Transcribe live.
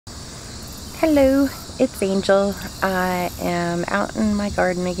Hello, it's Angel. I am out in my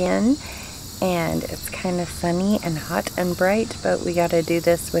garden again, and it's kind of sunny and hot and bright, but we gotta do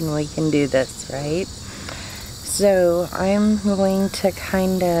this when we can do this, right? So I'm going to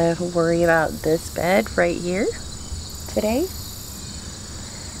kind of worry about this bed right here today.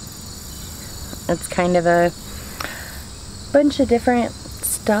 It's kind of a bunch of different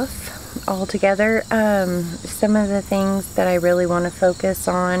stuff all together. Some of the things that I really want to focus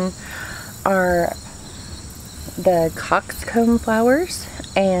on are the coxcomb flowers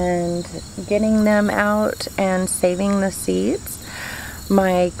and getting them out and saving the seeds.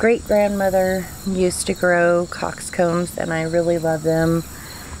 My great-grandmother used to grow coxcombs, and I really love them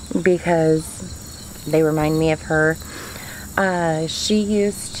because they remind me of her. She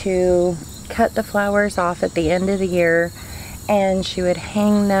used to cut the flowers off at the end of the year, and she would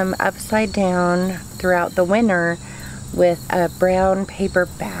hang them upside down throughout the winter with a brown paper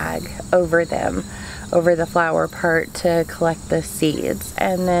bag over them, over the flower part, to collect the seeds.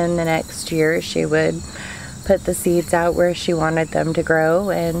 And then the next year she would put the seeds out where she wanted them to grow,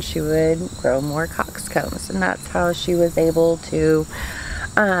 and she would grow more coxcombs. And that's how she was able to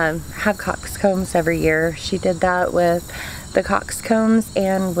have coxcombs every year. She did that with the coxcombs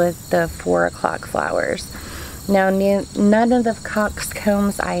and with the 4 o'clock flowers. Now, none of the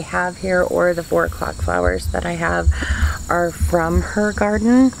coxcombs I have here or the 4 o'clock flowers that I have are from her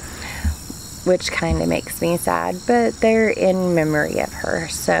garden, which kind of makes me sad, but they're in memory of her,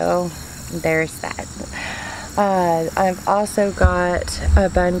 so there's that. I've also got a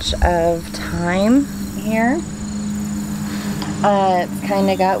bunch of thyme here. It's kind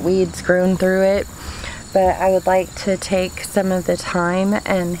of got weeds grown through it, but I would like to take some of the thyme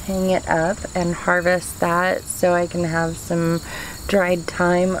and hang it up and harvest that so I can have some dried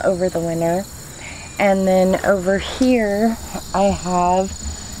thyme over the winter. And then over here I have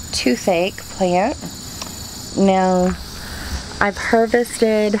Toothache Plant. Now, I've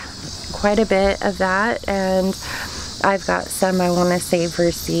harvested quite a bit of that, and I've got some I want to save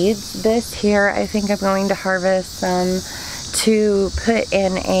for seeds. This here, I think I'm going to harvest some to put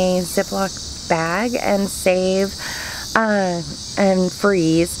in a Ziploc bag and save and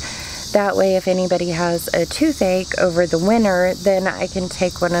freeze. That way, if anybody has a toothache over the winter, then I can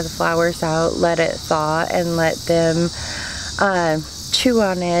take one of the flowers out, let it thaw, and let them chew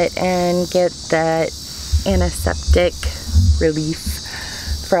on it and get that antiseptic relief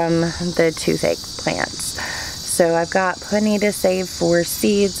from the toothache plants. So I've got plenty to save for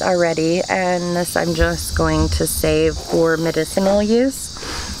seeds already, and this I'm just going to save for medicinal use.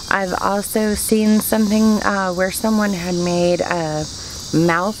 I've also seen something where someone had made a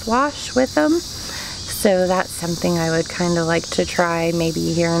mouthwash with them, so that's something I would kind of like to try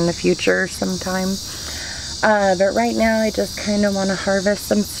maybe here in the future sometime. But right now I just kind of want to harvest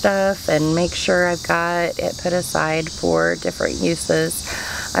some stuff and make sure I've got it put aside for different uses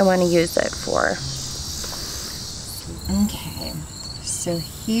I want to use it for. Okay, so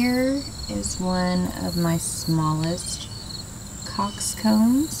here is one of my smallest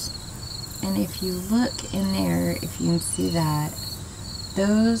coxcombs, and if you look in there, if you can see that,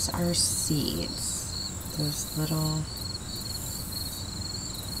 those are seeds, those little,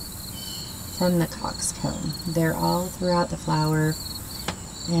 from the coxcomb. They're all throughout the flower,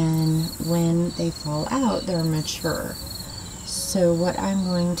 and when they fall out, they're mature. So what I'm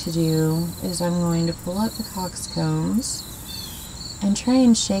going to do is I'm going to pull up the coxcombs and try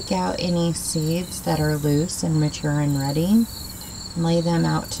and shake out any seeds that are loose and mature and ready, lay them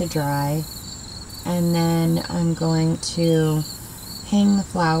out to dry, and then I'm going to hang the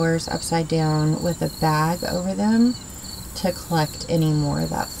flowers upside down with a bag over them to collect any more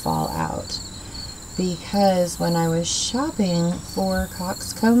that fall out. Because when I was shopping for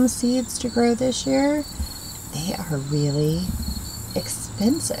coxcomb seeds to grow this year, they are really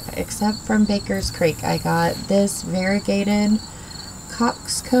expensive, except from Baker's Creek. I got this variegated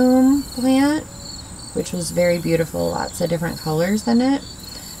coxcomb plant, which was very beautiful, lots of different colors in it,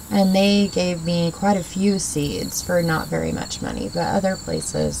 and they gave me quite a few seeds for not very much money, but other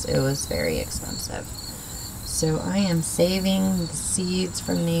places it was very expensive. So I am saving the seeds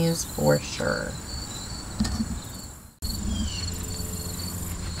from these for sure.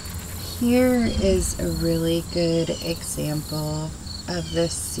 Here is a really good example of the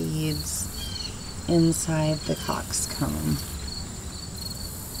seeds inside the coxcomb.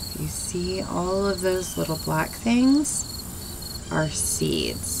 You see all of those little black things are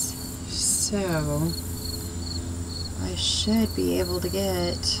seeds. So I should be able to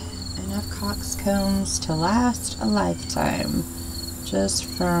get enough coxcombs to last a lifetime just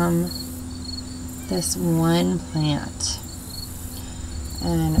from this one plant.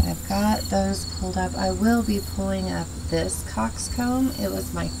 And I've got those pulled up. I will be pulling up this coxcomb. It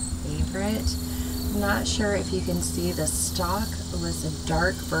was my favorite. I'm not sure if you can see the stalk. It was a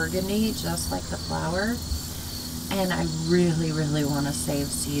dark burgundy, just like the flower. And I really, really want to save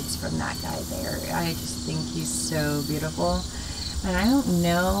seeds from that guy there. I just think he's so beautiful. And I don't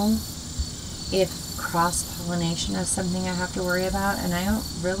know if cross-pollination is something I have to worry about, and I don't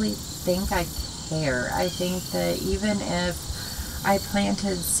really think I care. I think that even if I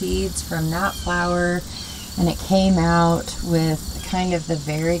planted seeds from that flower and it came out with kind of the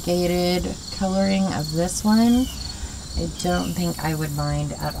variegated coloring of this one, I don't think I would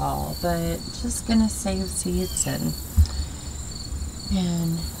mind at all. But just gonna save seeds and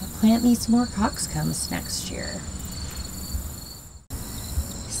plant me some more coxcombs next year.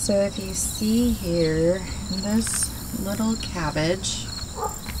 So if you see here, this little cabbage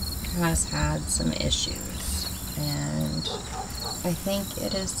has had some issues, and I think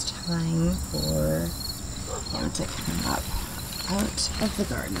it is time for him to come up out of the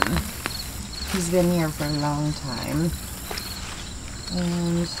garden. He's been here for a long time,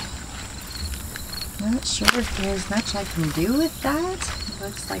 and I'm not sure if there's much I can do with that. It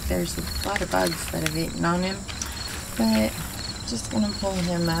looks like there's a lot of bugs that have eaten on him, but just gonna pull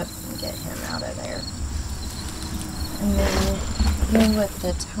him up and get him out of there. And then here with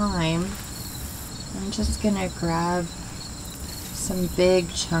the thyme, I'm just gonna grab some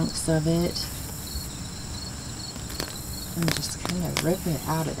big chunks of it and just kind of rip it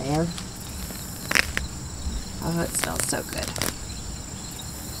out of there. Oh, it smells so good.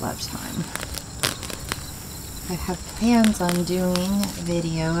 Love thyme. I have plans on doing a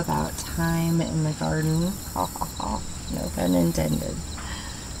video about thyme in the garden. Ha ha ha. No pun intended.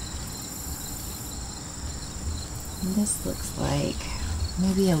 And this looks like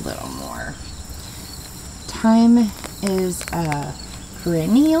maybe a little more. Thyme is a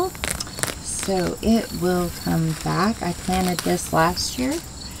perennial, so it will come back. I planted this last year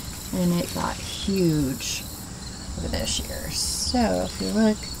and it got huge for this year. So if you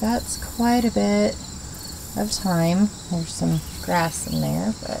look, that's quite a bit of thyme. There's some grass in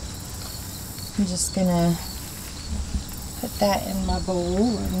there, but I'm just gonna put that in my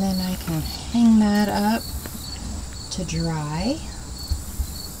bowl, and then I can hang that up to dry.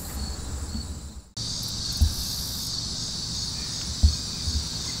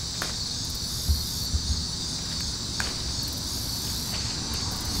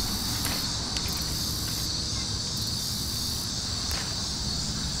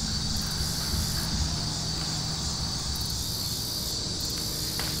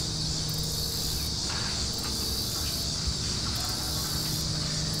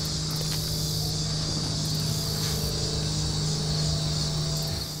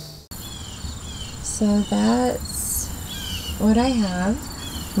 So that's what I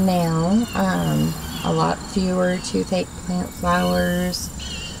have now. A lot fewer toothache plant flowers,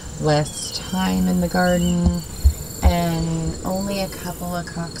 less thyme in the garden, and only a couple of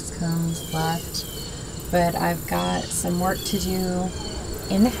coxcombs left. But I've got some work to do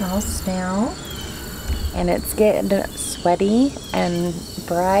in the house now, and it's getting sweaty and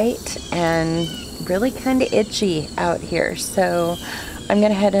bright and really kind of itchy out here. So I'm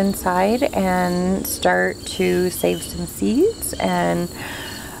gonna head inside and start to save some seeds and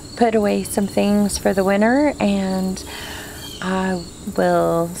put away some things for the winter, and I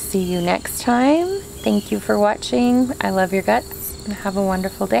will see you next time. Thank you for watching. I love your guts, and have a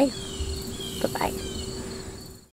wonderful day. Bye-bye.